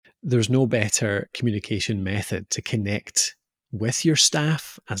there's no better communication method to connect with your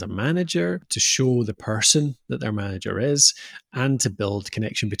staff as a manager, to show the person that their manager is, and to build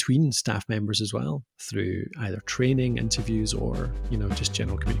connection between staff members as well through either training, interviews, or, just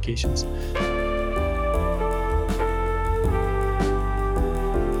general communications.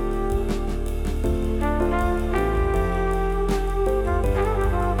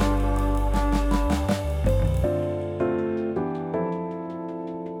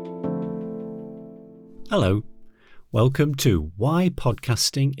 Hello, welcome to Why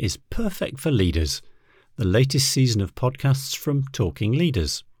Podcasting is Perfect for Leaders, the latest season of podcasts from Talking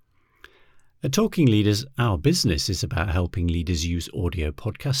Leaders. At Talking Leaders, our business is about helping leaders use audio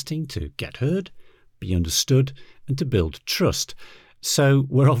podcasting to get heard, be understood, and to build trust. So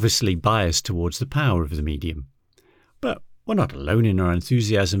we're obviously biased towards the power of the medium. But we're not alone in our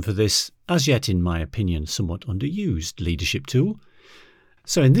enthusiasm for this, as yet in my opinion, somewhat underused leadership tool.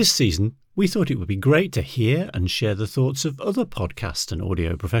 So in this season, we thought it would be great to hear and share the thoughts of other podcast and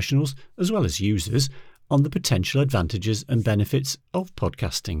audio professionals, as well as users, on the potential advantages and benefits of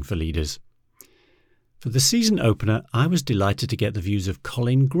podcasting for leaders. For the season opener, I was delighted to get the views of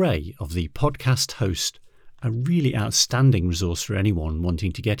Colin Gray of the Podcast Host, a really outstanding resource for anyone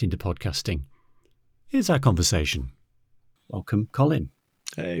wanting to get into podcasting. Here's our conversation. Welcome, Colin.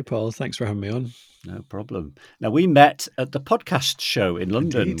 Hey, Paul. Thanks for having me on. No problem. Now, we met at the podcast show in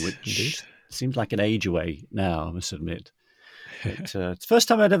London, Indeed. Seems like an age away now, I must admit. But, it's the first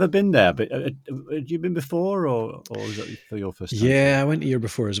time I'd ever been there. But had you been before, or was it for your first time? Yeah, I went a year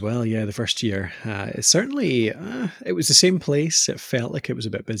before as well. Yeah, the first year. It was the same place. It felt like it was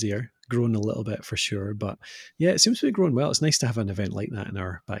a bit busier, grown a little bit for sure. But yeah, it seems to be growing well. It's nice to have an event like that in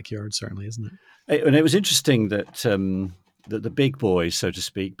our backyard, certainly, isn't it? And it was interesting that the big boys, so to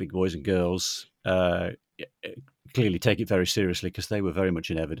speak, big boys and girls, clearly take it very seriously because they were very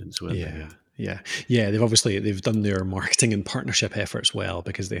much in evidence, weren't they? Yeah. They've done their marketing and partnership efforts well,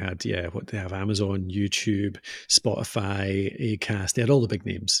 because they had Amazon, YouTube, Spotify, Acast. They had all the big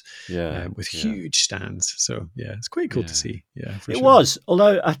names, with huge stands. So yeah, it's quite cool to see. Yeah, for sure. It was.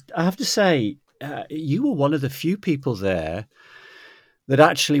 Although I have to say, you were one of the few people there that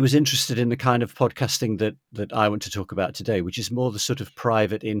actually was interested in the kind of podcasting that I want to talk about today, which is more the sort of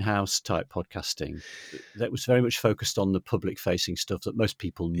private in-house type podcasting that was very much focused on the public-facing stuff that most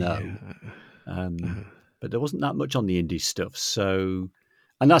people know. But there wasn't that much on the indie stuff. So,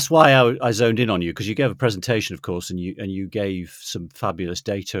 and that's why I zoned in on you, because you gave a presentation, of course, and you gave some fabulous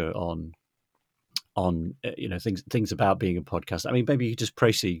data on things about being a podcast. I mean, maybe you could just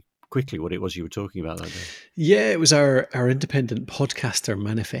précis quickly what it was you were talking about that day. Yeah, it was our independent podcaster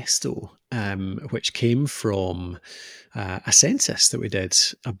manifesto, which came from a census that we did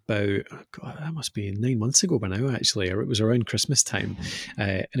about, that must be 9 months ago by now, actually, or it was around Christmas time.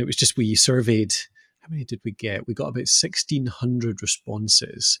 And it was just, we surveyed, how many did we get? We got about 1,600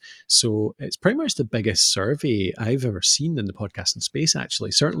 responses. So it's pretty much the biggest survey I've ever seen in the podcasting space,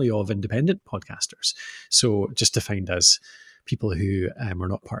 actually, certainly of independent podcasters. So just defined as people who are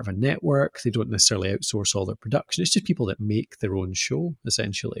not part of a network. They don't necessarily outsource all their production. It's just people that make their own show,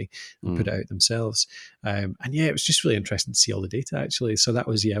 essentially, and put it out themselves. And yeah, it was just really interesting to see all the data, actually. So that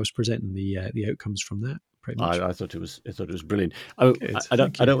was, I was presenting the outcomes from that. Pretty much. I thought it was brilliant. I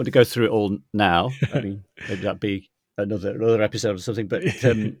don't want to go through it all now. I mean, maybe that'd be another episode or something. But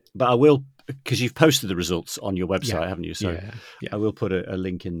I will, because you've posted the results on your website, haven't you? So I will put a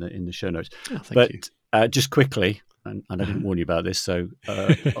link in the show notes. Oh, thank you. Just quickly. And I didn't warn you about this, so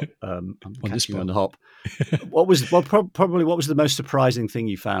I'm catching you on the hop. What was the most surprising thing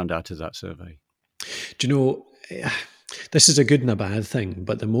you found out of that survey? Do you know, this is a good and a bad thing,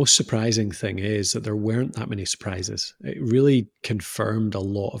 but the most surprising thing is that there weren't that many surprises. It really confirmed a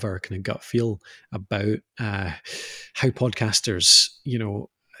lot of our kind of gut feel about how podcasters,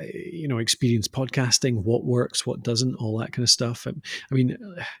 experience podcasting, what works, what doesn't, all that kind of stuff. I mean,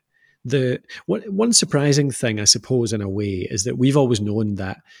 the one surprising thing, I suppose, in a way, is that we've always known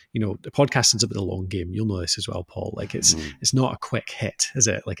that, the podcasting's a bit of a long game. You'll know this as well, Paul. Like it's not a quick hit, is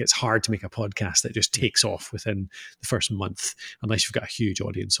it? Like it's hard to make a podcast that just takes off within the first month, unless you've got a huge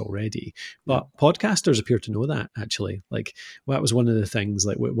audience already. But podcasters appear to know that, actually. Like, well, that was one of the things,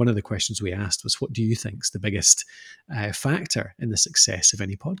 like one of the questions we asked was, what do you think is the biggest factor in the success of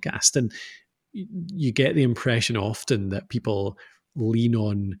any podcast? And you get the impression often that people lean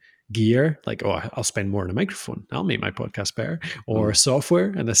on gear, like, oh, I'll spend more on a microphone, I'll make my podcast better, or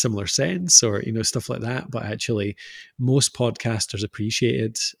software in a similar sense, or stuff like that. But actually, most podcasters appreciate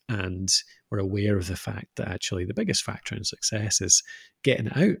it, and we're aware of the fact that actually the biggest factor in success is getting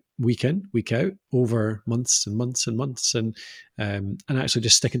it out week in, week out, over months and months and months, and actually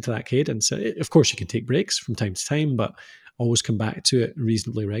just sticking to that cadence. Of course, you can take breaks from time to time, but always come back to it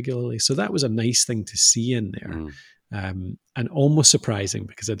reasonably regularly. So that was a nice thing to see in there. And almost surprising,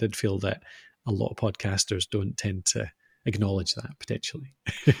 because I did feel that a lot of podcasters don't tend to acknowledge that potentially.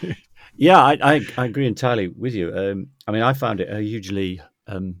 Yeah, I agree entirely with you. I mean, I found it a hugely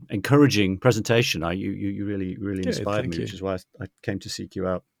encouraging presentation. You really inspired me, which is why I came to seek you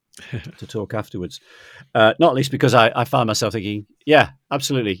out to talk afterwards. Not least because I found myself thinking, yeah,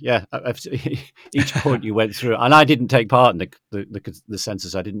 absolutely, yeah. Each point you went through, and I didn't take part in the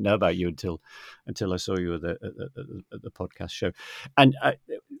census. I didn't know about you until I saw you at the podcast show. And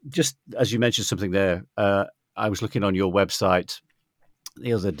just as you mentioned something there, I was looking on your website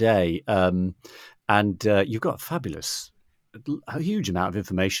the other day, and you've got a huge amount of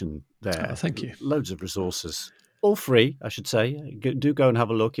information there. Oh, thank you. Loads of resources, all free, I should say. Do go and have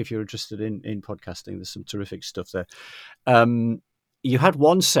a look if you're interested in podcasting. There's some terrific stuff there. You had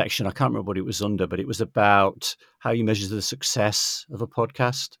one section, I can't remember what it was under, but it was about how you measure the success of a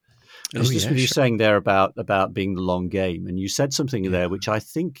podcast. And it's just with you saying there about being the long game. And you said something there which I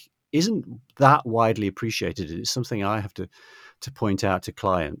think isn't that widely appreciated. It's something I have to point out to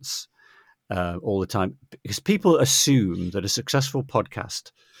clients all the time, because people assume that a successful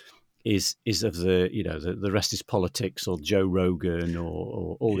podcast is of the rest is politics, or Joe Rogan,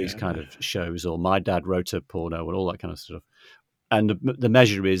 or all these kind of shows, or My Dad Wrote a Porno, and all that kind of stuff. And the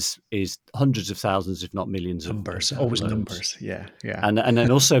measure is hundreds of thousands, if not millions of numbers. Always numbers. Yeah. And then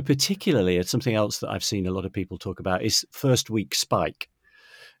also, particularly, it's something else that I've seen a lot of people talk about is first week spike.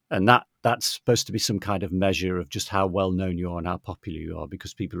 And that's supposed to be some kind of measure of just how well known you are and how popular you are,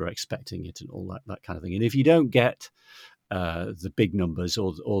 because people are expecting it and all that kind of thing. And if you don't get the big numbers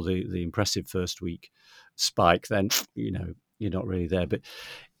or the impressive first week spike, then you're not really there. But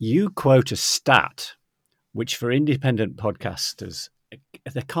you quote a stat, which for independent podcasters,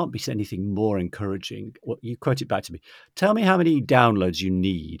 there can't be anything more encouraging. You quote it back to me. Tell me how many downloads you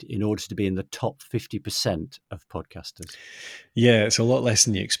need in order to be in the top 50% of podcasters. Yeah, it's a lot less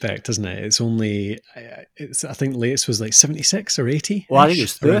than you expect, isn't it? It's only, I think latest was like 76 or 80. Well, I think it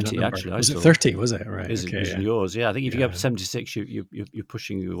was 30, actually. Was it 30? Was it? Right. It was yours. Yeah, I think if you get up to 76, you're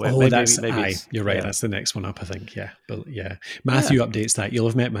pushing your way. Oh, maybe you're right. Yeah. That's the next one up, I think. Yeah. But yeah, Matthew updates that. You'll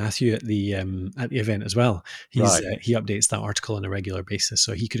have met Matthew at the event as well. He updates that article on a regular basis,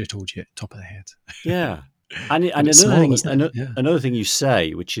 so he could have told you at the top of the head. Yeah. And another thing you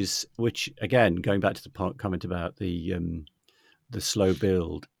say, which again, going back to the comment about the slow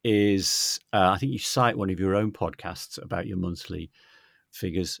build, is I think you cite one of your own podcasts about your monthly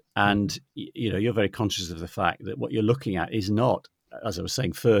figures, and you're very conscious of the fact that what you're looking at is not, as I was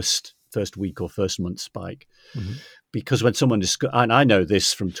saying, first week or first month spike, because when someone and I know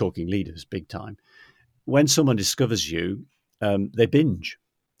this from talking leaders big time, when someone discovers you, they binge.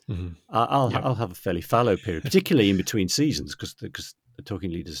 I'll have a fairly fallow period, particularly in between seasons, because the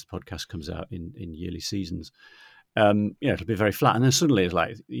Talking Leaders podcast comes out in yearly seasons. It'll be very flat, and then suddenly it's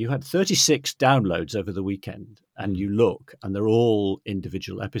like you had 36 downloads over the weekend, and you look, and they're all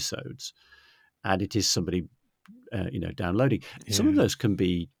individual episodes, and it is somebody downloading. Some of those can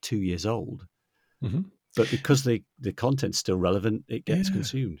be 2 years old. But because the content's still relevant, it gets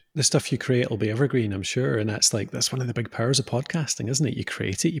consumed. The stuff you create will be evergreen, I'm sure. And that's one of the big powers of podcasting, isn't it? You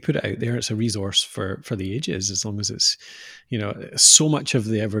create it, you put it out there. It's a resource for the ages, as long as it's, so much of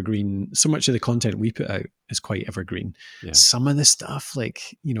the content we put out is quite evergreen. Yeah. Some of the stuff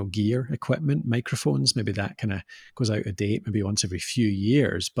like, gear, equipment, microphones, maybe that kind of goes out of date, maybe once every few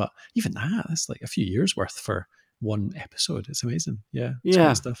years. But even that's like a few years worth for one episode. It's amazing. Yeah.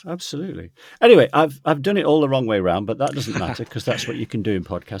 Stuff. Absolutely. Anyway, I've done it all the wrong way around, but that doesn't matter, because that's what you can do in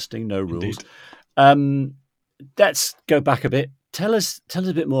podcasting. No rules. Let's go back a bit. Tell us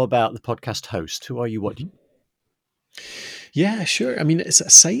a bit more about the podcast host. Who are you? What do you... Yeah, sure. I mean, it's a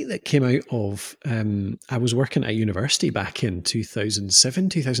site that came out of, I was working at a university back in 2007,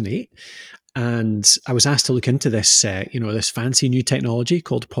 2008. And I was asked to look into this, this fancy new technology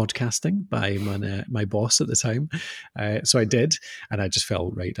called podcasting by my boss at the time. So I did, and I just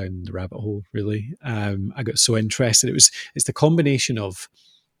fell right down the rabbit hole, really. I got so interested. It's the combination of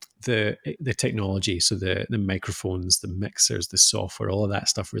the technology, so the microphones, the mixers, the software, all of that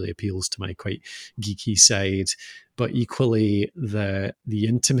stuff really appeals to my quite geeky side. But equally, the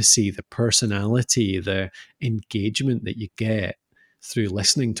intimacy, the personality, the engagement that you get through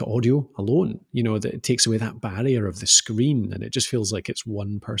listening to audio alone. That it takes away that barrier of the screen, and it just feels like it's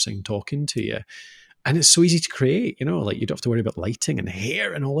one person talking to you. And it's so easy to create, like you don't have to worry about lighting and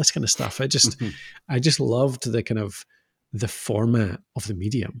hair and all this kind of stuff. I just loved the kind of the format of the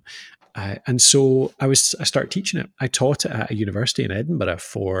medium. And so I started teaching it. I taught it at a university in Edinburgh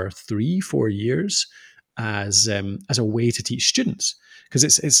for 4 years as a way to teach students, because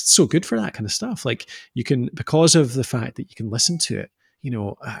it's so good for that kind of stuff. Like you can, because of the fact that you can listen to it,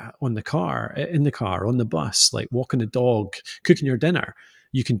 in the car, on the bus, like walking the dog, cooking your dinner.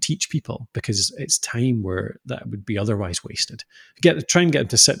 You can teach people because it's time where that would be otherwise wasted. Try and get them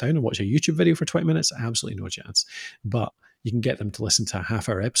to sit down and watch a YouTube video for 20 minutes, absolutely no chance. But you can get them to listen to a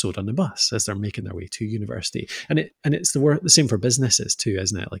half-hour episode on the bus as they're making their way to university. And it's the same for businesses too,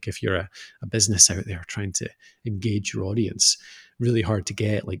 isn't it? Like if you're a business out there trying to engage your audience, really hard to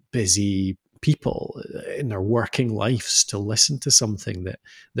get like busy people in their working lives to listen to something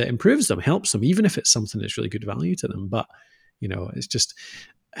that improves them, helps them, even if it's something that's really good value to them. But it's just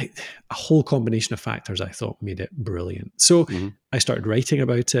a whole combination of factors I thought made it brilliant. So I started writing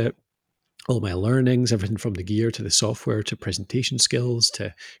about it, all my learnings, everything from the gear to the software to presentation skills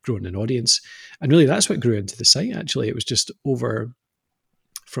to growing an audience. And really that's what grew into the site, actually. It was just over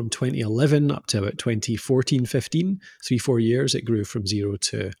from 2011 up to about 2014, 15, 4 years, it grew from zero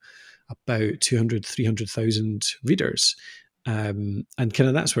to about 200, 300,000 readers. And kind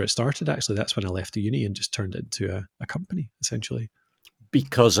of that's where it started, actually. That's when I left the uni and just turned it into a company, essentially.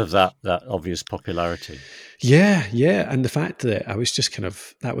 Because of that obvious popularity. Yeah. And the fact that I was just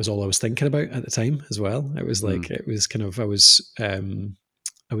that was all I was thinking about at the time as well. It was like, it was kind of, I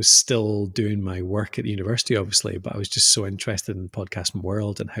was still doing my work at the university, obviously, but I was just so interested in the podcasting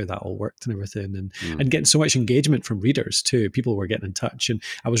world and how that all worked and everything, and getting so much engagement from readers too. People were getting in touch, and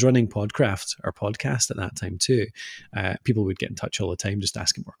I was running Podcraft, our podcast, at that time too. People would get in touch all the time, just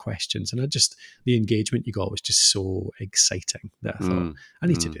asking more questions, and the engagement you got was just so exciting that I thought, I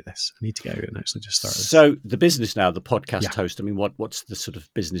need to do this. I need to get out and actually just start this. So the business now, the podcast host. I mean, what's the sort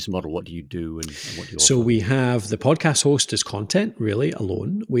of business model? What do you do, and what do you offer? So we have the podcast host as content, really,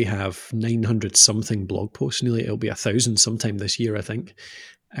 alone. We have 900 something blog posts, nearly it'll be 1,000 sometime this year, I think,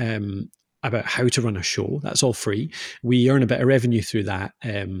 about how to run a show. That's all free. We earn a bit of revenue through that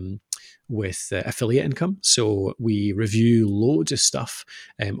with affiliate income. So we review loads of stuff,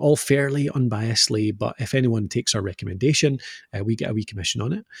 all fairly unbiasedly, but if anyone takes our recommendation, we get a wee commission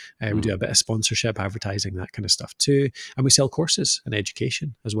on it. We do a bit of sponsorship, advertising, that kind of stuff too. And we sell courses and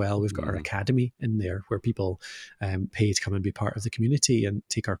education as well. We've got our academy in there where people pay to come and be part of the community and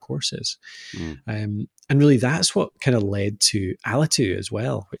take our courses. And really that's what kind of led to Alitu as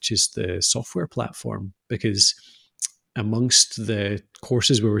well, which is the software platform, because amongst the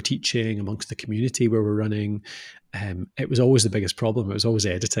courses we were teaching, amongst the community where we're running, it was always the biggest problem. It was always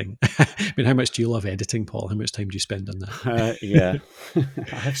editing. I mean, how much do you love editing, Paul? How much time do you spend on that? Yeah,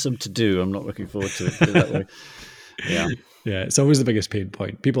 I have some to do. I'm not looking forward to it, put it that way. Yeah, it's always the biggest pain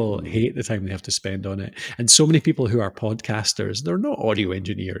point. People hate the time they have to spend on it. And so many people who are podcasters, they're not audio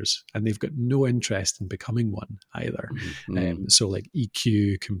engineers, and they've got no interest in becoming one either. So like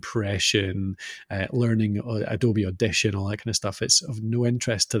EQ, compression, learning Adobe Audition, all that kind of stuff, it's of no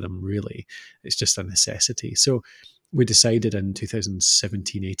interest to them, really. It's just a necessity. So we decided in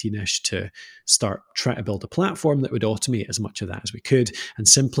 2017, 18-ish to start trying to build a platform that would automate as much of that as we could and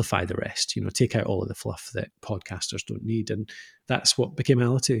simplify the rest, take out all of the fluff that podcasters don't need. And that's what became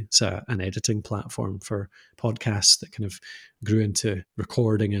Alitu. It's an editing platform for podcasts that kind of grew into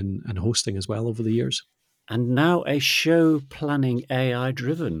recording and hosting as well over the years. And now a show planning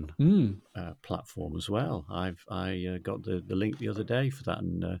AI-driven platform as well. I got the link the other day for that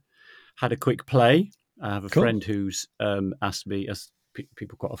and had a quick play. I have a friend who's asked me, as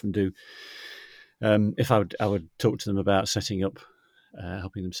people quite often do, if I would talk to them about setting up,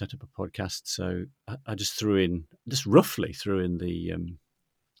 helping them set up a podcast. So I just roughly threw in the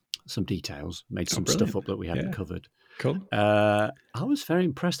some details, made some stuff up that we hadn't covered. Cool. I was very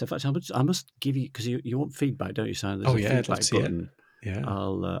impressed. In fact, I must give you, because you want feedback, don't you, Simon? There's a feedback button. Yeah,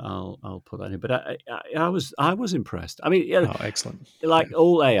 I'll put that in. But I was impressed. I mean, excellent. Like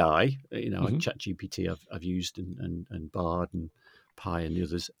all AI, ChatGPT I've used and Bard and Pi and the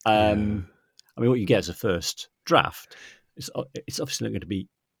others. I mean, what you get as a first draft, it's obviously not going to be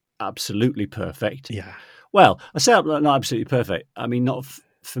absolutely perfect. Yeah. Well, I say not absolutely perfect. I mean, not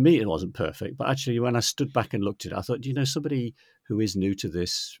for me, it wasn't perfect. But actually, when I stood back and looked at it, I thought, somebody who is new to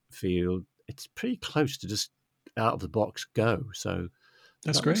this field, it's pretty close to just out of the box go. So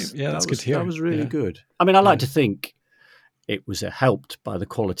that's great. Yeah, that's good to hear. That was really good. I mean, I like to think it was helped by the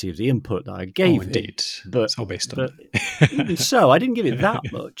quality of the input that I Oh, gave it. indeed. But It's all based on but it. even so, I didn't give it that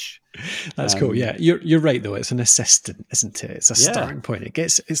much. That's cool. Yeah, you're right though. It's an assistant, isn't it? It's a Yeah. starting point.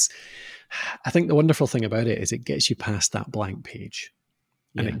 It's. I think the wonderful thing about it is it gets you past that blank page,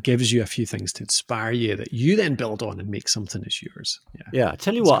 and Yeah. it gives you a few things to inspire you that you then build on and make something as yours. Yeah. I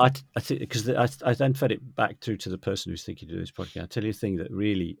tell you That's what, cool. I think because I then fed it back through to the person who's thinking to do this podcast. I tell you a thing that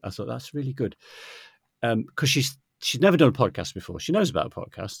really I thought that's really good, because she's never done a podcast before. She knows about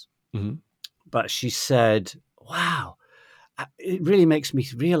podcasts, Mhm. but she said, "Wow, it really makes me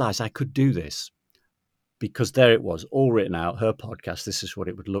realize I could do this." Because there it was, all written out, her podcast, this is what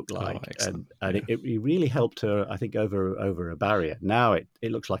it would look Oh, like. excellent. And Yeah. it really helped her, I think, over a barrier. Now it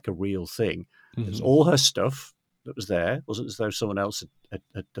looks like a real thing. It's Mhm. all her stuff that was there. It wasn't as though someone else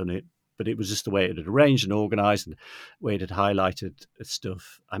had done it, but it was just the way it had arranged and organized and the way it had highlighted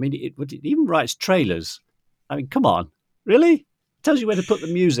stuff. I mean, it even writes trailers. I mean, come on, really? It tells you where to put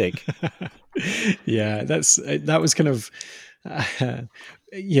the music. Yeah, that was kind of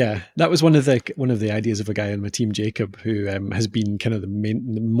yeah, that was one of the ideas of a guy on my team, Jacob, who has been kind of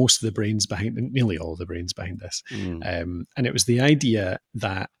most of the brains behind, nearly all the brains behind this, Mm, and it was the idea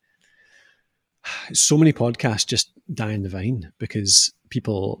that so many podcasts just die in the vine because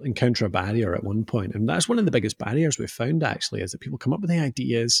people encounter a barrier at one point, and that's one of the biggest barriers we've found actually, is that people come up with the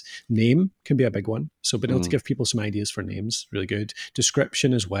ideas. Name can be a big one, so being able to mm, give people some ideas for names, really good.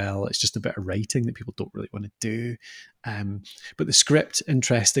 Description as well. It's just a bit of writing that people don't really want to do, but the script,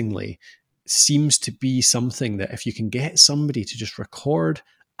 interestingly, seems to be something that if you can get somebody to just record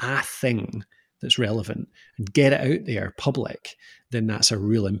a thing that's relevant and get it out there public, then that's a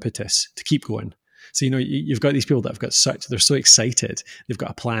real impetus to keep going. So, you've got these people that have got they're so excited. They've got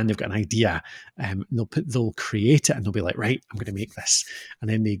a plan, they've got an idea. They'll create it and they'll be like, right, I'm going to make this. And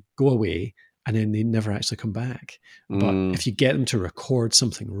then they go away and then they never actually come back. But mm. if you get them to record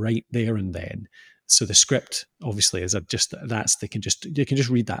something right there and then, so the script obviously is they can just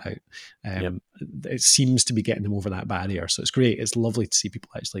read that out. Yep. It seems to be getting them over that barrier. So it's great. It's lovely to see people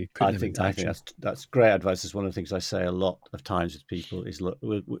actually putting them into action. that's great advice. It's one of the things I say a lot of times with people is, look,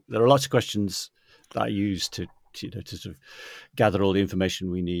 there are lots of questions that I use to sort of gather all the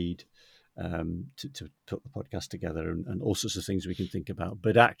information we need to put the podcast together, and all sorts of things we can think about.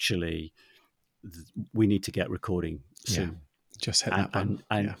 But actually, we need to get recording soon. Yeah, just hit that button.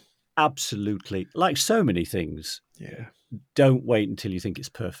 And absolutely, like so many things. Yeah. Don't wait until you think it's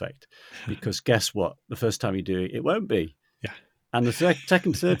perfect, because guess what? The first time you do it, it won't be. Yeah. And the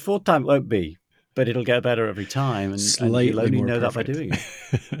second, third, fourth time it won't be, but it'll get better every time. And you'll only know that by doing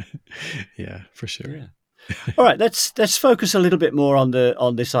it. Yeah, for sure. Yeah. All right, let's focus a little bit more on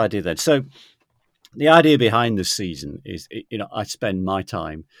this idea then. So the idea behind this season is, I spend my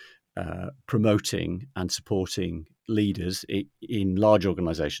time promoting and supporting leaders in large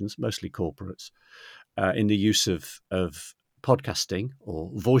organizations, mostly corporates, in the use of podcasting, or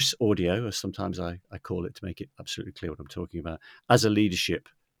voice audio, as sometimes I call it, to make it absolutely clear what I'm talking about, as a leadership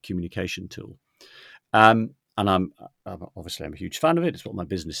communication tool. And I'm obviously I'm a huge fan of it. It's what my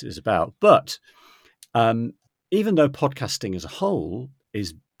business is about. But even though podcasting as a whole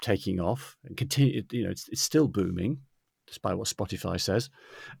is taking off and continue, it's still booming, despite what Spotify says.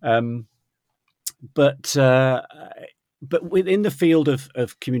 But within the field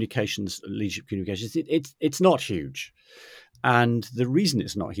of communications, leadership communications, it's not huge. And the reason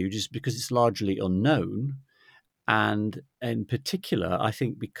it's not huge is because it's largely unknown. And in particular, I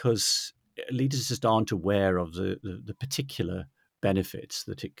think because leaders just aren't aware of the particular benefits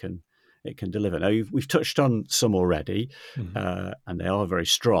that it can deliver. Now, we've touched on some already, and they are very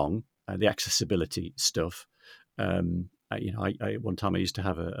strong. The accessibility stuff. One time I used to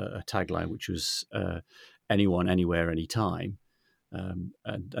have a tagline which was anyone, anywhere, anytime. And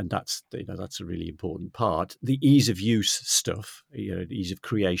that's a really important part. The ease of use stuff, the ease of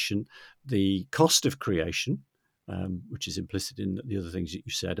creation, the cost of creation, which is implicit in the other things that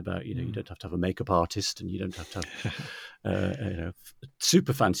you said about, you don't have to have a makeup artist, and you don't have to have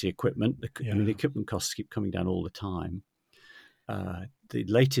super fancy equipment. The equipment costs keep coming down all the time. The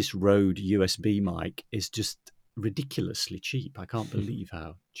latest Rode USB mic is just ridiculously cheap. I can't believe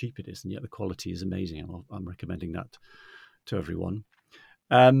how cheap it is, and yet the quality is amazing. I'm recommending that to everyone.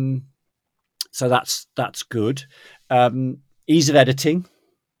 So that's good. Ease of editing,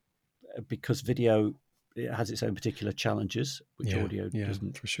 because video, it has its own particular challenges, which audio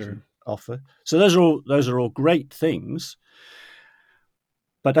doesn't for sure offer. So those are all great things.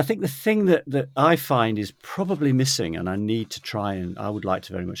 But I think the thing that I find is probably missing, and I would like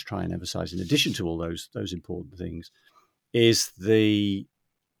to very much try and emphasize, in addition to all those important things, is the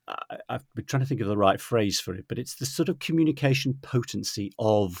I've been trying to think of the right phrase for it, but it's the sort of communication potency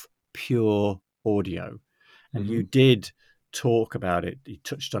of pure audio. And Mm-hmm. you did talk about it. You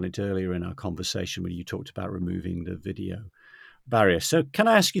touched on it earlier in our conversation when you talked about removing the video barrier. So can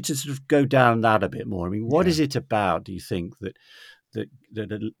I ask you to sort of go down that a bit more? I mean, what Yeah. is it about, do you think, that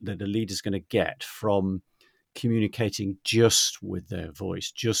a leader's going to get from communicating just with their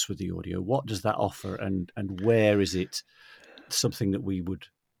voice, just with the audio? What does that offer, and where is it something that we would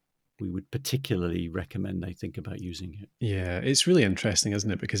particularly recommend they think about using it? Yeah, it's really interesting,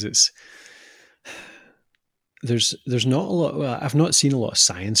 isn't it? Because there's not a lot. Well, I've not seen a lot of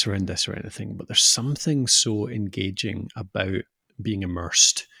science around this or anything, but there's something so engaging about being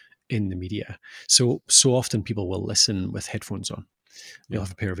immersed in the media. So often people will listen with headphones on. You'll Yeah.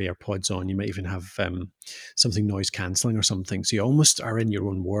 have a pair of AirPods on. You might even have something noise cancelling or something. So you almost are in your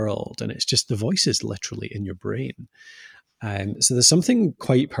own world, and it's just the voice is literally in your brain. So there's something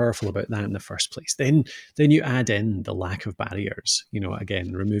quite powerful about that in the first place. Then you add in the lack of barriers.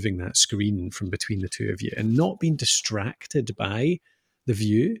 Again, removing that screen from between the two of you and not being distracted by the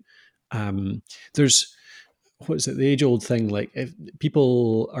view. There's what is it? The age old thing. Like if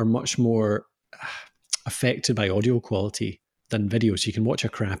people are much more affected by audio quality than video. So you can watch a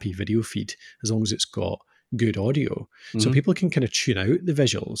crappy video feed as long as it's got good audio. So Mm-hmm. people can kind of tune out the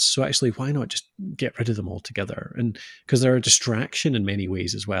visuals. So actually, why not just get rid of them altogether? And because they're a distraction in many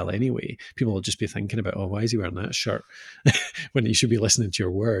ways as well. Anyway, people will just be thinking about, oh, why is he wearing that shirt when he should be listening to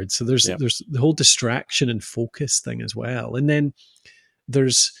your words? So there's Yeah. there's the whole distraction and focus thing as well. And then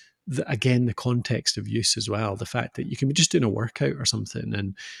there's again the context of use as well, the fact that you can be just doing a workout or something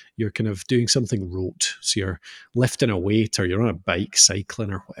and you're kind of doing something rote, so you're lifting a weight or you're on a bike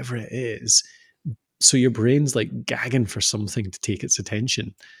cycling or whatever it is, so your brain's like gagging for something to take its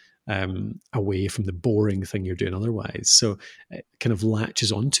attention away from the boring thing you're doing otherwise. So it kind of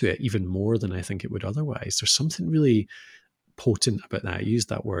latches onto it even more than I think it would otherwise. There's something really potent about that. I used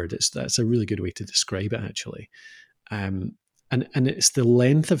that word. That's a really good way to describe it, actually. Um, and it's the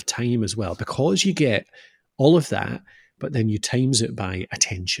length of time as well, because you get all of that, but then you times it by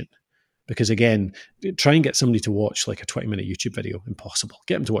attention. Because again, try and get somebody to watch like a 20-minute YouTube video. Impossible.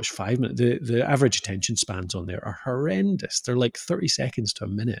 Get them to watch 5 minutes. The average attention spans on there are horrendous. They're like 30 seconds to a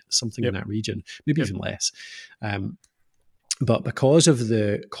minute, something in Yep. that region, maybe Yep. even less. But because of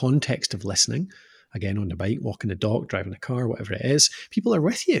the context of listening, again, on the bike, walking the dog, driving a car, whatever it is, people are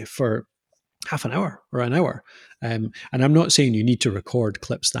with you for half an hour or an hour. And I'm not saying you need to record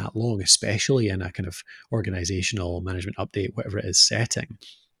clips that long, especially in a kind of organizational management update, whatever it is setting.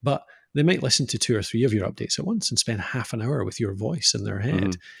 But they might listen to 2 or 3 of your updates at once and spend half an hour with your voice in their head.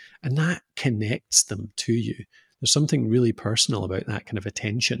 Mm-hmm. And that connects them to you. There's something really personal about that kind of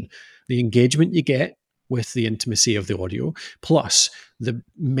attention. The engagement you get with the intimacy of the audio, plus the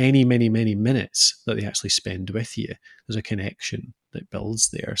many, many, many minutes that they actually spend with you. There's a connection that builds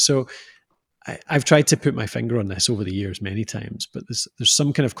there. So I've tried to put my finger on this over the years many times, but there's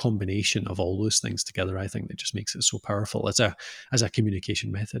some kind of combination of all those things together, I think, that just makes it so powerful as a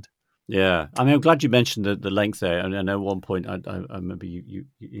communication method. Yeah, I mean, I'm glad you mentioned the length there. And I know at one point I remember you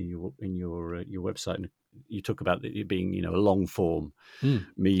in your website, you talk about it being a long form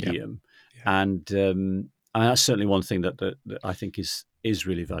medium, Yeah. and that's certainly one thing that I think is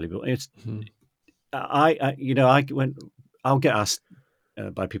really valuable. It's Mm-hmm. I'll get asked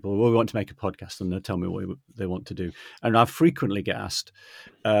by people, well, we want to make a podcast, and they'll tell me what they want to do, and I frequently get asked,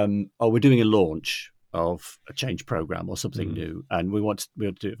 "Oh, we're doing a launch of a change program or something new, and we want to be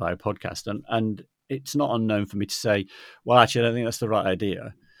able to do it via podcast." And it's not unknown for me to say, "Well, actually, I don't think that's the right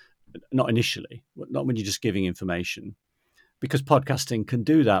idea." Not initially, not when you're just giving information, because podcasting can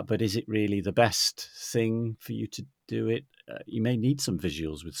do that. But is it really the best thing for you to do it? You may need some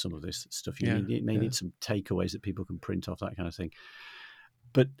visuals with some of this stuff. You may need some takeaways that people can print off, that kind of thing.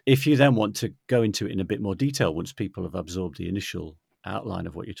 But if you then want to go into it in a bit more detail, once people have absorbed the initial outline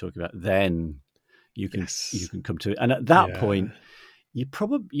of what you're talking about, then you can come to it. And at that point, you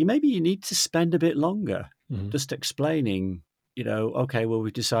need to spend a bit longer just explaining, okay, well,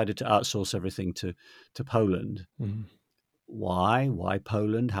 we've decided to outsource everything to Poland. Why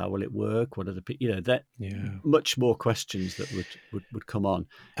Poland? How will it work? What are the much more questions that would come on,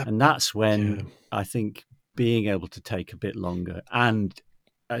 and that's when I think being able to take a bit longer and,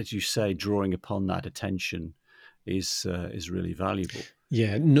 as you say, drawing upon that attention is really valuable.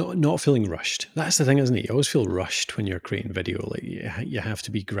 Yeah, not feeling rushed. That's the thing, isn't it? You always feel rushed when you're creating video. Like you have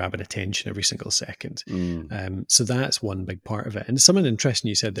to be grabbing attention every single second. So that's one big part of it. And something interesting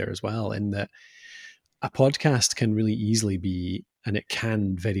you said there as well, in that a podcast can really easily be, and it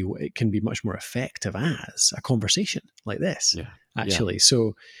can be much more effective as a conversation like this. Yeah. Yeah. actually.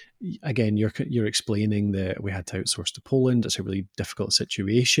 So again, you're explaining that we had to outsource to Poland. It's a really difficult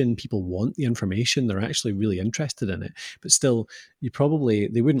situation. People want the information. They're actually really interested in it. But still,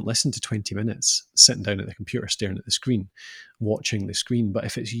 they wouldn't listen to 20 minutes sitting down at the computer staring at the screen, watching the screen. But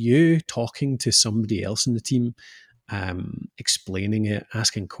if it's you talking to somebody else in the team, explaining it,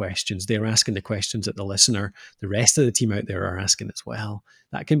 asking questions. They're asking the questions that the listener, the rest of the team out there are asking as well.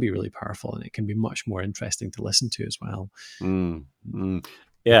 That can be really powerful, and it can be much more interesting to listen to as well. Mm, mm.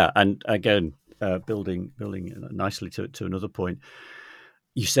 Yeah, and again, building nicely to another point,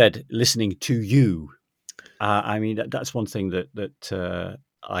 you said listening to you. I mean, that's one thing that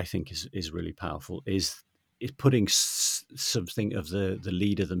I think is really powerful is putting something of the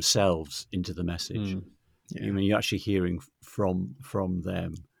leader themselves into the message. Yeah. I mean, you're actually hearing from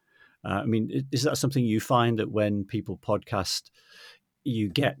them. I mean, is that something you find that when people podcast, you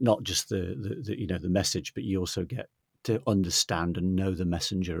get not just the message, but you also get to understand and know the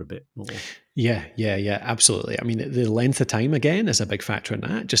messenger a bit more? Yeah, absolutely. I mean, the length of time, again, is a big factor in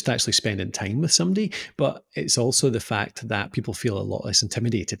that, just actually spending time with somebody. But it's also the fact that people feel a lot less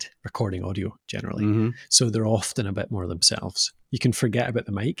intimidated recording audio generally. Mm-hmm. So they're often a bit more themselves. You can forget about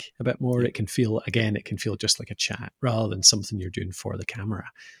the mic a bit more. Yeah. It can feel just like a chat rather than something you're doing for the camera.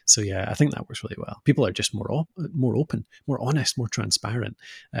 So yeah, I think that works really well. People are just more open, more honest, more transparent.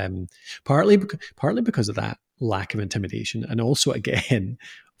 Partly because of that lack of intimidation, and also again,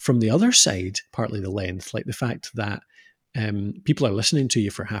 from the other side, partly the length, like the fact that people are listening to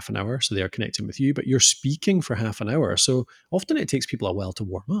you for half an hour, so they are connecting with you, but you're speaking for half an hour. So often it takes people a while to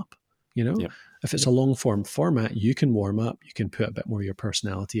warm up. Yep. If it's a long form format, you can warm up, you can put a bit more of your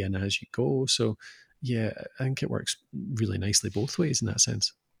personality in as you go. So yeah, I think it works really nicely both ways in that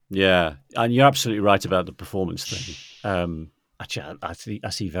sense. Yeah, and you're absolutely right about the performance thing. Actually, I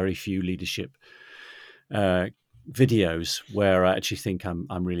see very few leadership videos where I actually think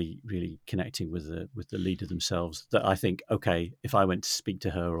I'm really connecting with the leader themselves. That I think, okay, if I went to speak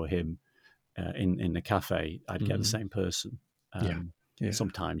to her or him in the cafe, I'd get the same person. Yeah.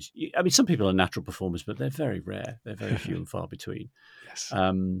 Sometimes, I mean, some people are natural performers, but they're very rare. They're very few and far between. Yes.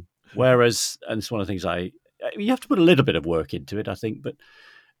 Whereas, and it's one of the things you have to put a little bit of work into it, I think, but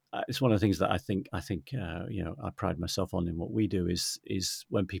it's one of the things that I think I pride myself on in what we do is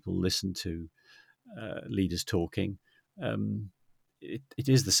when people listen to leaders talking, it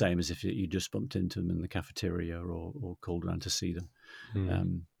is the same as if you just bumped into them in the cafeteria or called around to see them.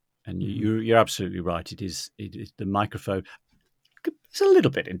 And you're absolutely right. It is the microphone. It's a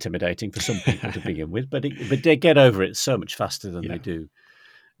little bit intimidating for some people to begin with, but they get over it so much faster than they do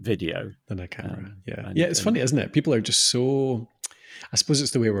video. Than a camera. It's funny, isn't it? People are just so, I suppose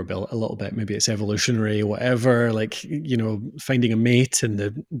it's the way we're built a little bit. Maybe it's evolutionary, whatever, like, finding a mate in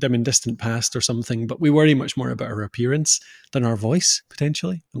the dim and distant past or something. But we worry much more about our appearance than our voice,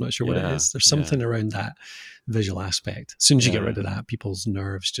 potentially. I'm not sure what it is. There's something around that visual aspect. As soon as you get rid of that, people's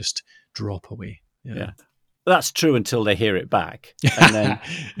nerves just drop away. Yeah. That's true until they hear it back. And then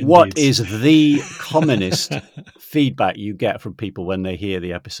what is the commonest feedback you get from people when they hear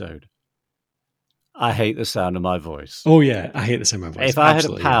the episode? I hate the sound of my voice. Oh, yeah. I hate the sound of my voice. If I had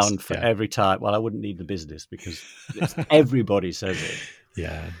a pound for every time, well, I wouldn't need the business because everybody says it.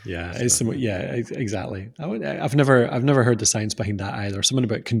 Yeah. Exactly. I've never heard the science behind that either. Something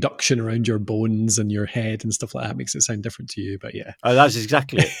about conduction around your bones and your head and stuff like that makes it sound different to you. But yeah. Oh, that's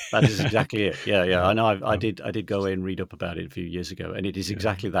exactly it. That is exactly it. Yeah. I know. I did go in and read up about it a few years ago, and it is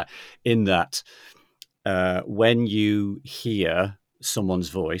exactly that. In that, when you hear someone's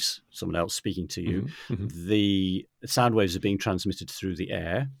voice, someone else speaking to you, the sound waves are being transmitted through the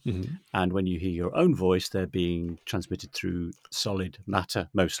air, and when you hear your own voice, they're being transmitted through solid matter,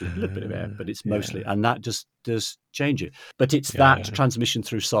 mostly a little bit of air, but it's mostly, and that just does change it. But it's that transmission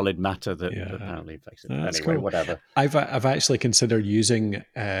through solid matter that apparently affects it. Anyway, cool. Whatever. I've actually considered using,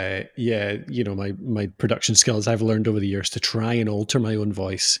 my production skills I've learned over the years to try and alter my own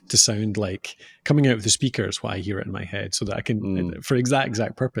voice to sound like coming out of the speakers while I hear it in my head, so that I can, for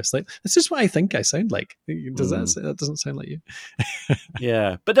exact purpose. Like, this is what I think I sound like. That doesn't sound like you?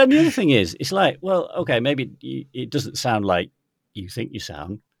 Yeah, but then the other thing is, it's like, well, okay, maybe it doesn't sound like you think you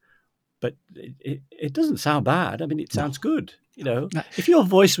sound, but it doesn't sound bad. I mean, it sounds good. If your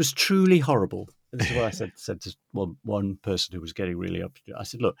voice was truly horrible, this is what I said to one person who was getting really up. I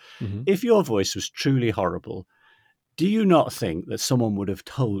said, look, if your voice was truly horrible, do you not think that someone would have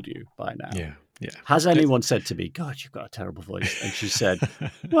told you by now? Has Yeah. anyone said to me, God, you've got a terrible voice? And she said,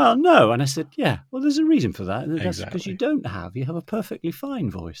 well, no. And I said, yeah, well, there's a reason for that. And that's because you Exactly. you have a perfectly fine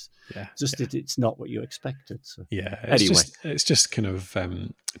voice. Yeah. Just Yeah. that it's not what you expected. So Yeah, anyway, it's just kind of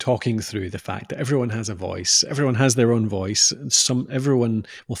talking through the fact that everyone has a voice, everyone has their own voice, and everyone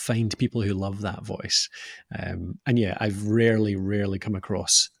will find people who love that voice. And yeah, I've rarely come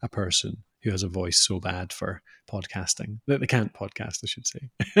across a person who has a voice so bad for podcasting that they can't podcast, I should say.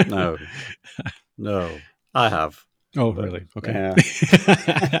 no, I have. Oh, But really? Okay.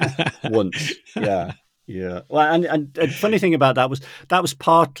 yeah, once, yeah. Yeah. Well, and funny thing about that was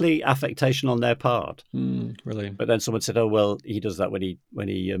partly affectation on their part. Really? But then someone said, "Oh well, he does that when he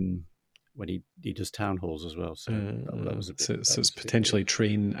does town halls as well." So that was a bit. So, That it's was a bit potentially weird.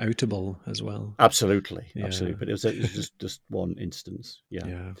 train outable as well. Absolutely. Yeah. But it was just one instance.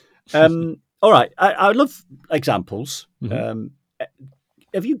 Yeah. Yeah. All right. I love examples. Mhm.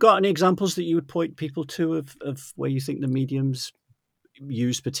 Have you got any examples that you would point people to of where you think the medium's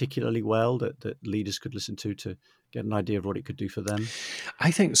used particularly well that leaders could listen to get an idea of what it could do for them?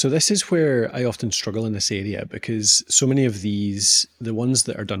 I think so. This is where I often struggle in this area because so many of these, the ones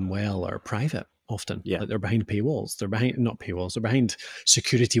that are done well, are private often. Yeah. Like they're behind paywalls. They're behind, not paywalls, they're behind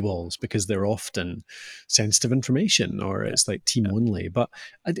security walls because they're often sensitive information or Yeah. it's like team only. But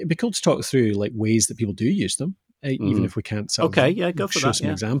it'd be cool to talk through like ways that people do use them. Even Mm-hmm. if we can't sort Okay. of Yeah. Go for show that. some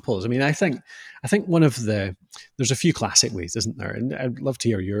Yeah. examples. I mean, I think one of there's a few classic ways, isn't there? And I'd love to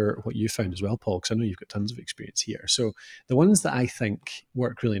hear what you found as well, Paul, because I know you've got tons of experience here. So the ones that I think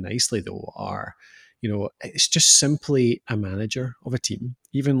work really nicely, though, are, it's just simply a manager of a team,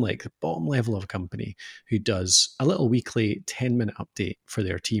 even like the bottom level of a company, who does a little weekly 10-minute update for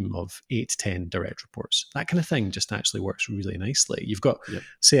their team of 8 to 10 direct reports. That kind of thing just actually works really nicely. You've got, Yep.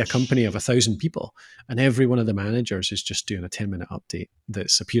 say, a company of 1,000 people, and every one of the managers is just doing a 10-minute update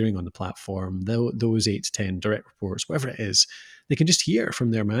that's appearing on the platform. Those 8 to 10 direct reports, whatever it is, they can just hear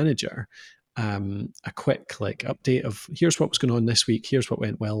from their manager a quick like update of here's what was going on this week, here's what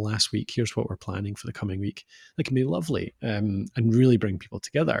went well last week, here's what we're planning for the coming week. That can be lovely and really bring people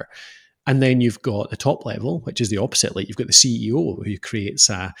together. And then you've got the top level, which is the opposite. Like you've got the CEO who creates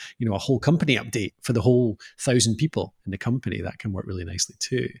a whole company update for the whole 1,000 people in the company. That can work really nicely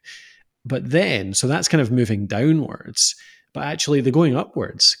too. But then, so that's kind of moving downwards. But actually, the going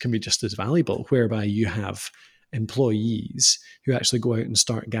upwards can be just as valuable, whereby you have employees who actually go out and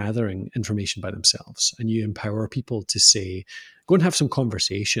start gathering information by themselves. And you empower people to say, go and have some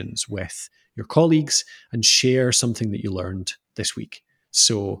conversations with your colleagues and share something that you learned this week.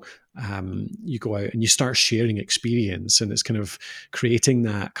 So you go out and you start sharing experience, and it's kind of creating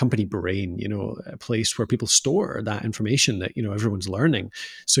that company brain, a place where people store that information that, everyone's learning.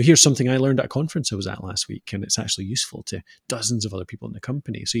 So here's something I learned at a conference I was at last week, and it's actually useful to dozens of other people in the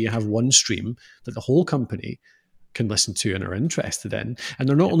company. So you have one stream that the whole company can listen to and are interested in. And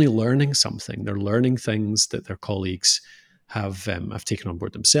they're not only learning something, they're learning things that their colleagues have taken on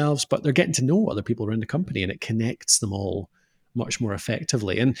board themselves, but they're getting to know other people around the company, and it connects them all much more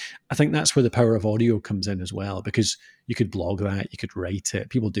effectively. And I think that's where the power of audio comes in as well, because you could blog that, you could write it.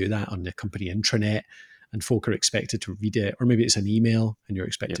 People do that on the company intranet, and folk are expected to read it, or maybe it's an email and you're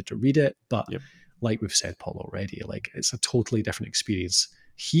expected to read it. But like we've said, Paul, already, like it's a totally different experience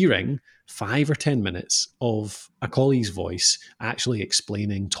hearing 5 or 10 minutes of a colleague's voice actually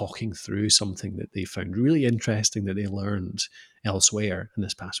explaining, talking through something that they found really interesting that they learned elsewhere in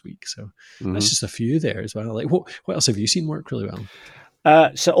this past week. So that's just a few there as well. Like what else have you seen work really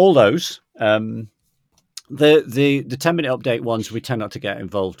well? So all those, the 10-minute update ones we tend not to get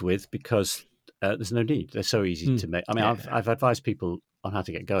involved with because there's no need. They're so easy to make. I mean, I've advised people on how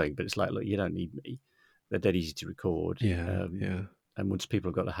to get going, but it's like, look, you don't need me. They're dead easy to record. And once people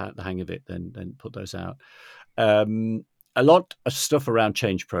have got the hang of it, then put those out. A lot of stuff around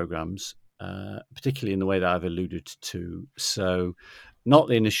change programs, particularly in the way that I've alluded to. So not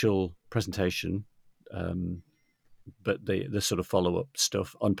the initial presentation, but the sort of follow-up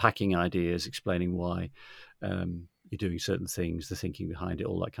stuff, unpacking ideas, explaining why you're doing certain things, the thinking behind it,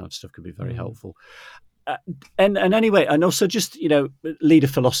 all that kind of stuff could be very helpful. And anyway, and also just, leader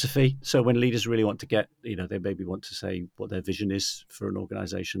philosophy. So when leaders really want to get, they maybe want to say what their vision is for an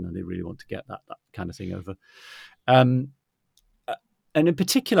organization, and they really want to get that kind of thing over. And in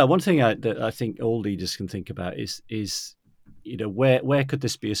particular, one thing that I think all leaders can think about is where could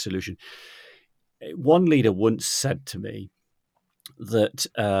this be a solution? One leader once said to me that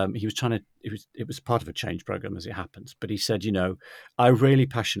he was trying to. It was part of a change program, as it happens. But he said, I really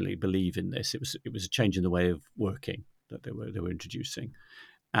passionately believe in this. It was a change in the way of working that they were introducing,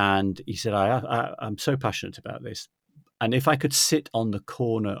 and he said, I'm so passionate about this, And if I could sit on the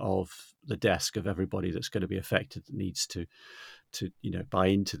corner of the desk of everybody that's going to be affected, that needs to buy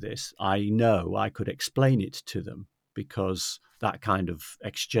into this, I know I could explain it to them, because that kind of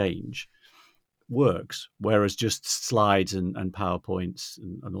exchange works, whereas just slides and PowerPoints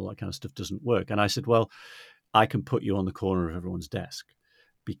and all that kind of stuff doesn't work. And I said, well, I can put you on the corner of everyone's desk,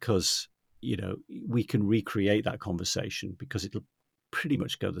 because we can recreate that conversation, because it'll pretty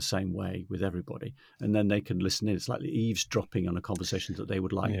much go the same way with everybody, and then they can listen in. It's like eavesdropping on a conversation that they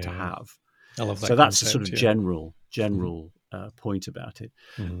would like to have. I love that So that's the sort concept, of general point about it.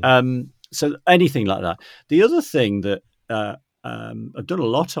 Mm-hmm. So anything like that. The other thing that I've done a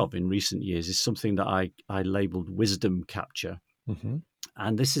lot of in recent years is something that I labeled wisdom capture. Mm-hmm.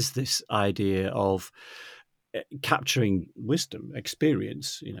 And this idea of capturing wisdom,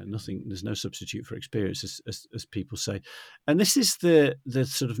 experience. There's no substitute for experience, as people say. And this is the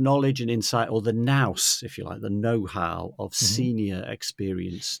sort of knowledge and insight, or the nous, if you like, the know-how of senior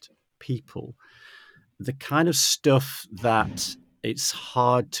experienced people. The kind of stuff that it's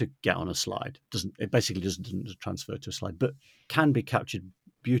hard to get on a slide. It basically doesn't transfer to a slide, but can be captured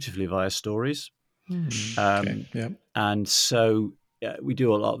beautifully via stories. Okay. Yeah. And so we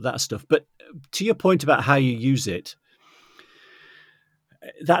do a lot of that stuff. But to your point about how you use it,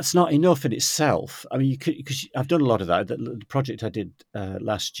 that's not enough in itself. I mean, because I've done a lot of that. The project I did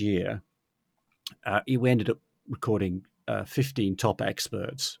last year, we ended up recording 15 top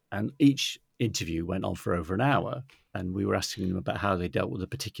experts, and each interview went on for over an hour. And we were asking them about how they dealt with a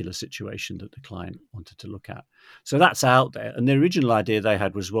particular situation that the client wanted to look at. So that's out there. And the original idea they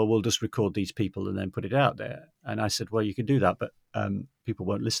had was, well, we'll just record these people and then put it out there. And I said, well, you can do that, but people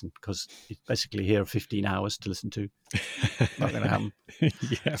won't listen, because it's basically here 15 hours to listen to. Not going to happen.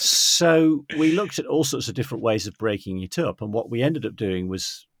 Yeah. So we looked at all sorts of different ways of breaking it up. And what we ended up doing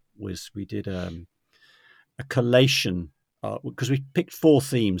was we did a collation, because we picked 4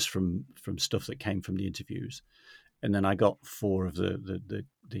 themes from stuff that came from the interviews. And then I got 4 of the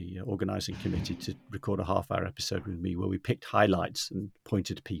organising committee to record a half-hour episode with me, where we picked highlights and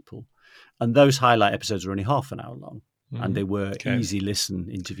pointed to people. And those highlight episodes were only half an hour long, and they were easy listen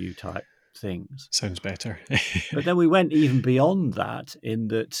interview type things. Sounds better. But then we went even beyond that, in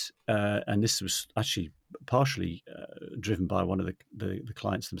that, and this was actually partially driven by one of the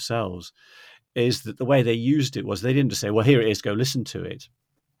clients themselves, is that the way they used it was, they didn't just say, well, here it is, go listen to it.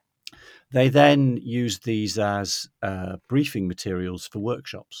 They then used these as briefing materials for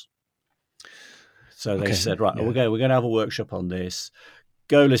workshops. So they said, right, we're going to have a workshop on this.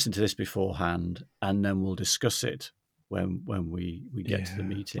 Go listen to this beforehand, and then we'll discuss it when we get to the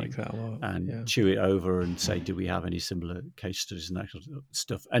meeting, like that a lot. And chew it over and say, do we have any similar case studies and that sort of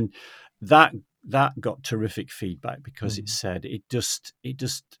stuff? And that got terrific feedback, because it said it just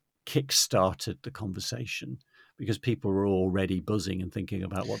kick-started the conversation, because people were already buzzing and thinking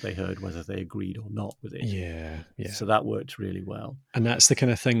about what they heard, whether they agreed or not with it. Yeah. So that worked really well. And that's the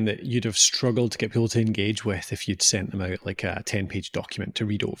kind of thing that you'd have struggled to get people to engage with if you'd sent them out like a 10-page document to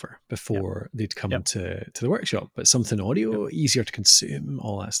read over before they'd come to the workshop. But something audio, easier to consume,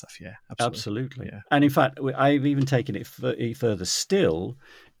 all that stuff. Yeah, absolutely. Yeah. And in fact, I've even taken it further still,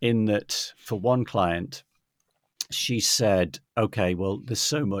 in that for one client, she said, okay, well, there's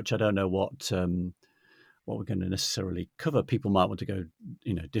so much, I don't know what we're going to necessarily cover. People might want to go,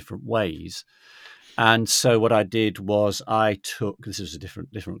 different ways. And so what I did was, this was a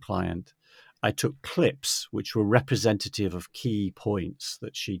different client, I took clips which were representative of key points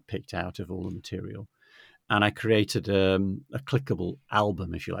that she'd picked out of all the material. And I created a clickable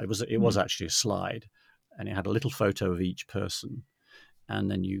album, if you like. It was actually a slide, and it had a little photo of each person. And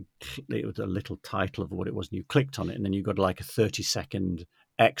then it was a little title of what it was, and you clicked on it, and then you got like a 30-second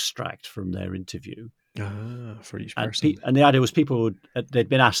extract from their interview. For each person. And the idea was, they'd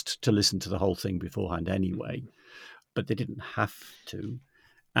been asked to listen to the whole thing beforehand anyway, but they didn't have to.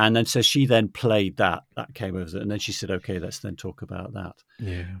 And then so she then played that came over, and then she said, okay, let's then talk about that.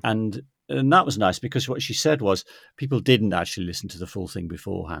 Yeah. And that was nice, because what she said was, people didn't actually listen to the full thing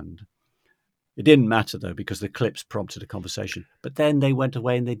beforehand. It didn't matter, though, because the clips prompted a conversation. But then they went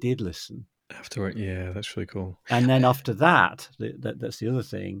away and they did listen. Afterward, yeah, that's really cool. And then after that, that's the other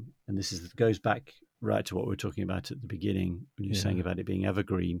thing, and goes back right to what we were talking about at the beginning, when you were saying about it being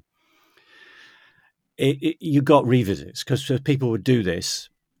evergreen. You got revisits, because people would do this.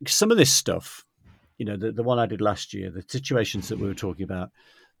 Some of this stuff, the one I did last year, the situations that we were talking about,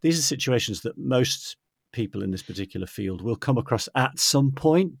 these are situations that most people in this particular field will come across at some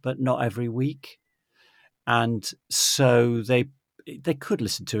point, but not every week. And so they could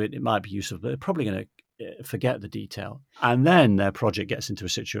listen to it. It might be useful, but they're probably going to forget the detail. And then their project gets into a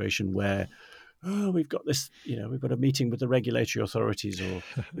situation where oh, we've got this, we've got a meeting with the regulatory authorities, or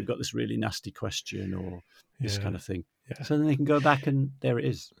we've got this really nasty question, or this Yeah. kind of thing. Yeah. So then they can go back and there it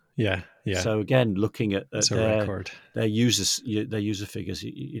is. Yeah. Yeah. So again, looking at It's a their record. user figures,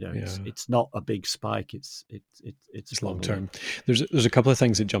 Yeah. it's not a big spike. It's Long probably term. There's a couple of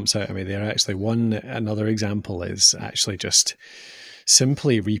things that jumps out at me there. Actually, another example is actually just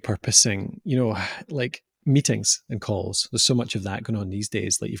simply repurposing. Like meetings and calls. There's so much of that going on these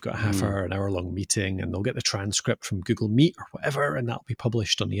days. Like you've got a half hour, an hour long meeting, and they'll get the transcript from Google Meet or whatever, and that'll be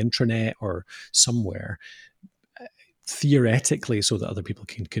published on the intranet or somewhere, theoretically, so that other people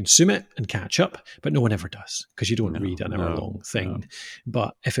can consume it and catch up, but no one ever does, because you don't read an hour long thing. No.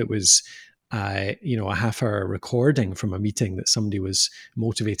 But if it was a half hour recording from a meeting that somebody was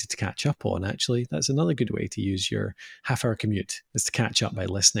motivated to catch up on, actually, that's another good way to use your half hour commute, is to catch up by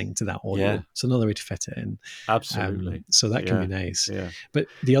listening to that audio. Yeah. It's another way to fit it in. Absolutely. So that can be nice. Yeah. But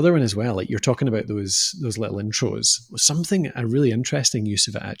the other one as well, like you're talking about those little intros, a really interesting use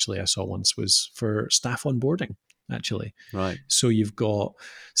of it actually I saw once was for staff onboarding, actually. Right. So you've got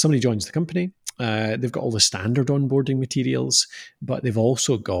somebody joins the company, they've got all the standard onboarding materials, but they've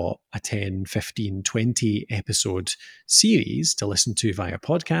also got a 10, 15, 20 episode series to listen to via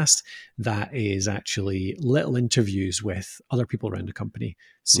podcast that is actually little interviews with other people around the company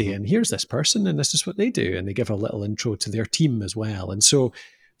saying, here's this person and this is what they do. And they give a little intro to their team as well. And so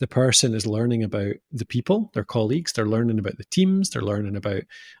the person is learning about the people, their colleagues, they're learning about the teams, they're learning about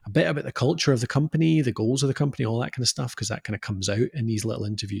a bit about the culture of the company, the goals of the company, all that kind of stuff, because that kind of comes out in these little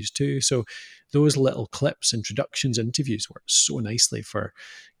interviews too. So those little clips, introductions, interviews work so nicely for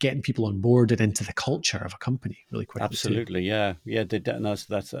getting people on board and into the culture of a company really quickly. Absolutely, too. Yeah.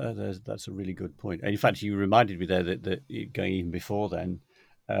 That's a really good point. And in fact, you reminded me there that going even before then,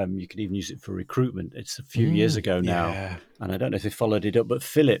 you could even use it for recruitment. It's a few years ago now, and I don't know if they followed it up, but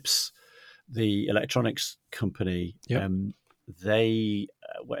Philips, the electronics company, they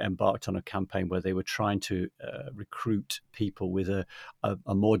were embarked on a campaign where they were trying to recruit people with a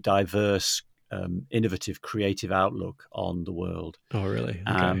more diverse, innovative, creative outlook on the world. Oh, really?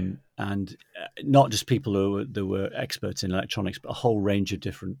 Okay. And not just people who were experts in electronics, but a whole range of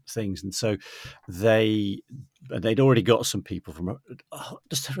different things. And so they'd already got some people from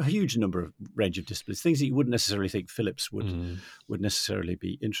just a huge number of range of disciplines, things that you wouldn't necessarily think Philips would necessarily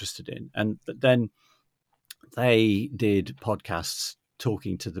be interested in. But then they did podcasts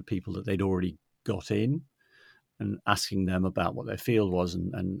talking to the people that they'd already got in and asking them about what their field was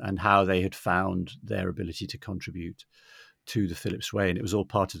and how they had found their ability to contribute to the Philips way. And it was all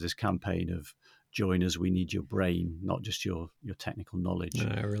part of this campaign of join us, we need your brain, not just your technical knowledge.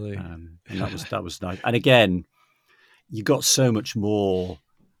 Really. And that was nice. And again, you got so much more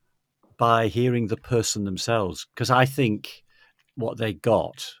by hearing the person themselves, because I think what they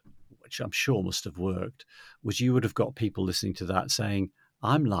got, which I'm sure must have worked, was you would have got people listening to that saying,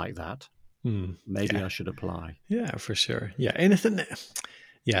 I'm like that. Maybe I should apply. Yeah, for sure. Yeah. Anything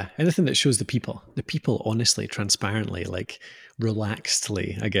that shows the people honestly, transparently, like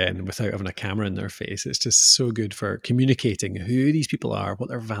relaxedly, again, without having a camera in their face. It's just so good for communicating who these people are, what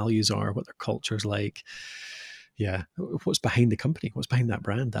their values are, what their culture's like. Yeah. What's behind the company? What's behind that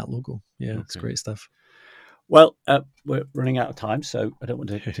brand, that logo? Yeah, It's great stuff. Well, we're running out of time, so I don't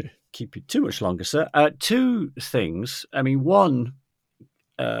want to keep you too much longer, sir. Two things. I mean, one,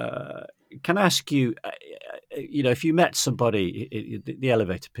 can I ask you, if you met somebody, the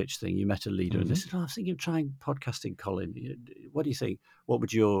elevator pitch thing, you met a leader and they said, I was thinking of trying podcasting, Colin. What do you think? What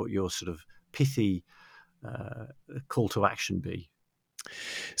would your sort of pithy call to action be?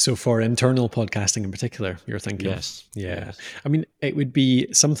 So for internal podcasting in particular, you're thinking? Yes. Yeah. Yes. I mean, it would be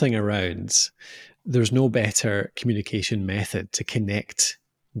something around, there's no better communication method to connect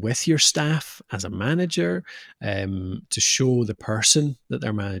with your staff as a manager, to show the person that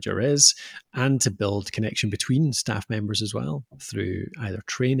their manager is, and to build connection between staff members as well through either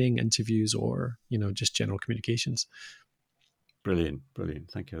training, interviews, or just general communications. Brilliant.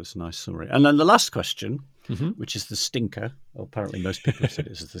 Thank you. That's a nice summary. And then the last question, which is the stinker. Well, apparently most people have said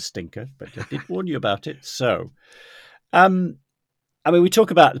it is the stinker, but I did warn you about it. So, I mean, we talk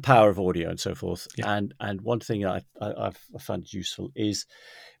about the power of audio and so forth. Yeah. And one thing I've found useful is,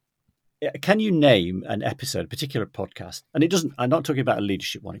 can you name an episode, a particular podcast? And I'm not talking about a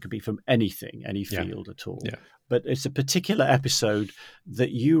leadership one. It could be from anything, any field at all. Yeah. But it's a particular episode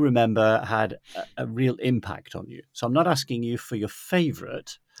that you remember had a real impact on you. So I'm not asking you for your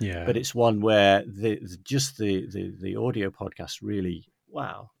favorite, but it's one where the audio podcast really,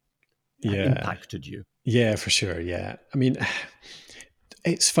 impacted you. Yeah, for sure. Yeah. I mean,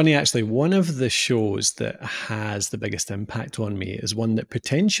 It's funny, actually. One of the shows that has the biggest impact on me is one that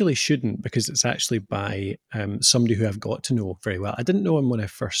potentially shouldn't, because it's actually by somebody who I've got to know very well. I didn't know him when I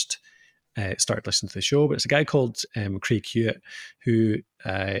first started listening to the show, but it's a guy called Craig Hewitt, who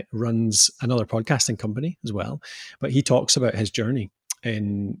runs another podcasting company as well. But he talks about his journey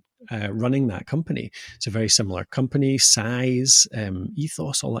in running that company. It's a very similar company, size,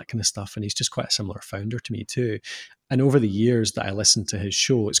 ethos, all that kind of stuff. And he's just quite a similar founder to me too. And over the years that I listened to his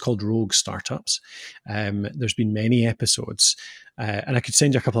show, it's called Rogue Startups. There's been many episodes, and I could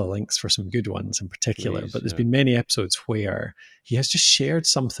send you a couple of links for some good ones in particular. Please, but there's been many episodes where he has just shared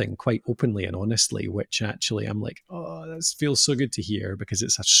something quite openly and honestly, which actually I'm like, oh, this feels so good to hear, because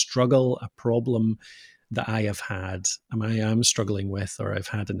it's a struggle, a problem that I have had, and I am struggling with, or I've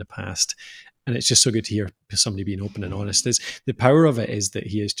had in the past. And it's just so good to hear somebody being open and honest. The power of it is that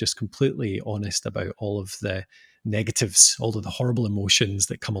he is just completely honest about all of the negatives, all of the horrible emotions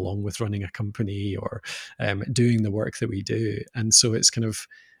that come along with running a company or doing the work that we do. And so it's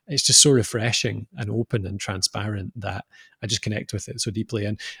just so refreshing and open and transparent that I just connect with it so deeply.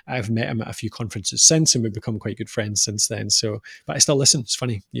 And I've met him at a few conferences since, and we've become quite good friends since then. So, but I still listen. It's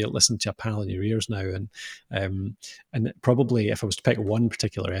funny, you listen to a pal in your ears now. And probably if I was to pick one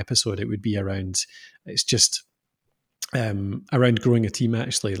particular episode, it would be around growing a team.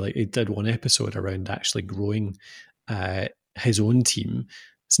 Actually, like he did one episode around actually growing his own team.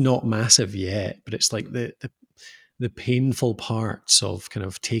 It's not massive yet, but it's like the painful parts of kind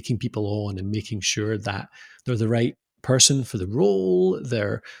of taking people on and making sure that they're the right person for the role,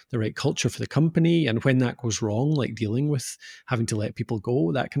 they're the right culture for the company. And when that goes wrong, like dealing with having to let people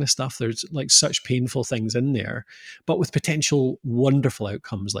go, that kind of stuff, there's like such painful things in there, but with potential wonderful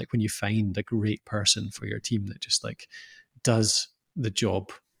outcomes, like when you find a great person for your team that just like does the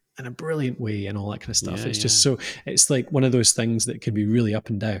job in a brilliant way and all that kind of stuff. It's like one of those things that can be really up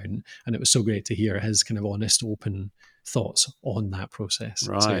and down. And it was so great to hear his kind of honest, open thoughts on that process.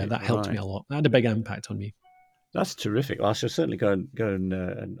 Right, so yeah, that helped me a lot. That had a big impact on me. That's terrific. Well, I shall certainly go and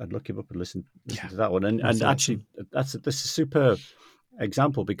look him up and listen to that one. And actually, this is a super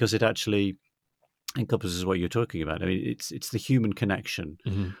example, because it actually encompasses what you're talking about. I mean, it's the human connection,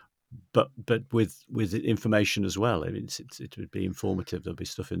 but with information as well. I mean, it would be informative. There'll be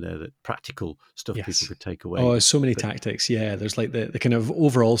stuff in there, that practical stuff people could take away. Oh, so many tactics. Yeah, there's like the kind of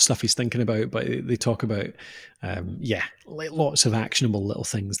overall stuff he's thinking about, but they talk about like lots of actionable little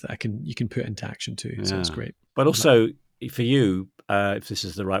things that you can put into action too. So it's great. But also for you, if this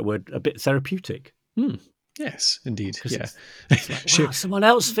is the right word, a bit therapeutic. Yes, indeed. Yeah. It's like, wow, someone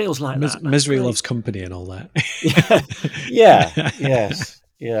else feels like that. Misery loves company and all that. Yes.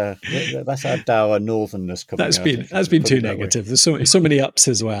 Yeah, that's our dour northernness coming out. That's been too negative. There's so many ups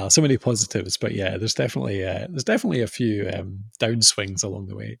as well, so many positives. But yeah, there's definitely a few downswings along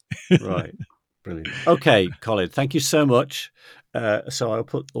the way. Right, brilliant. Okay, Colin, thank you so much. So I'll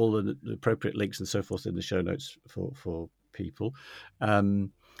put all the appropriate links and so forth in the show notes for people.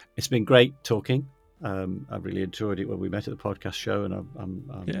 It's been great talking. I really enjoyed it when we met at the podcast show,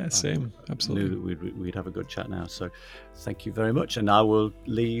 and same, absolutely. Knew that we'd have a good chat now. So, thank you very much. And I will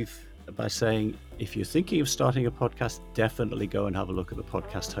leave by saying, if you're thinking of starting a podcast, definitely go and have a look at the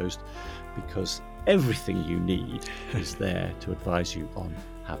Podcast Host, because everything you need is there to advise you on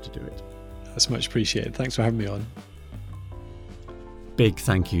how to do it. That's much appreciated. Thanks for having me on. Big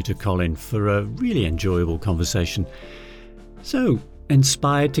thank you to Colin for a really enjoyable conversation. So,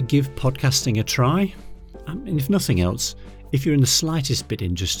 inspired to give podcasting a try? I mean, if nothing else, if you're in the slightest bit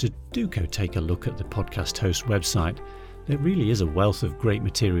interested, do go take a look at the Podcast Host website. There really is a wealth of great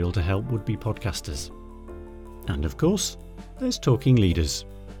material to help would-be podcasters. And of course, there's Talking Leaders.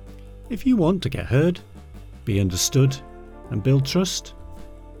 If you want to get heard, be understood, and build trust,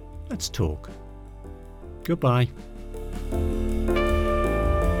 let's talk. Goodbye.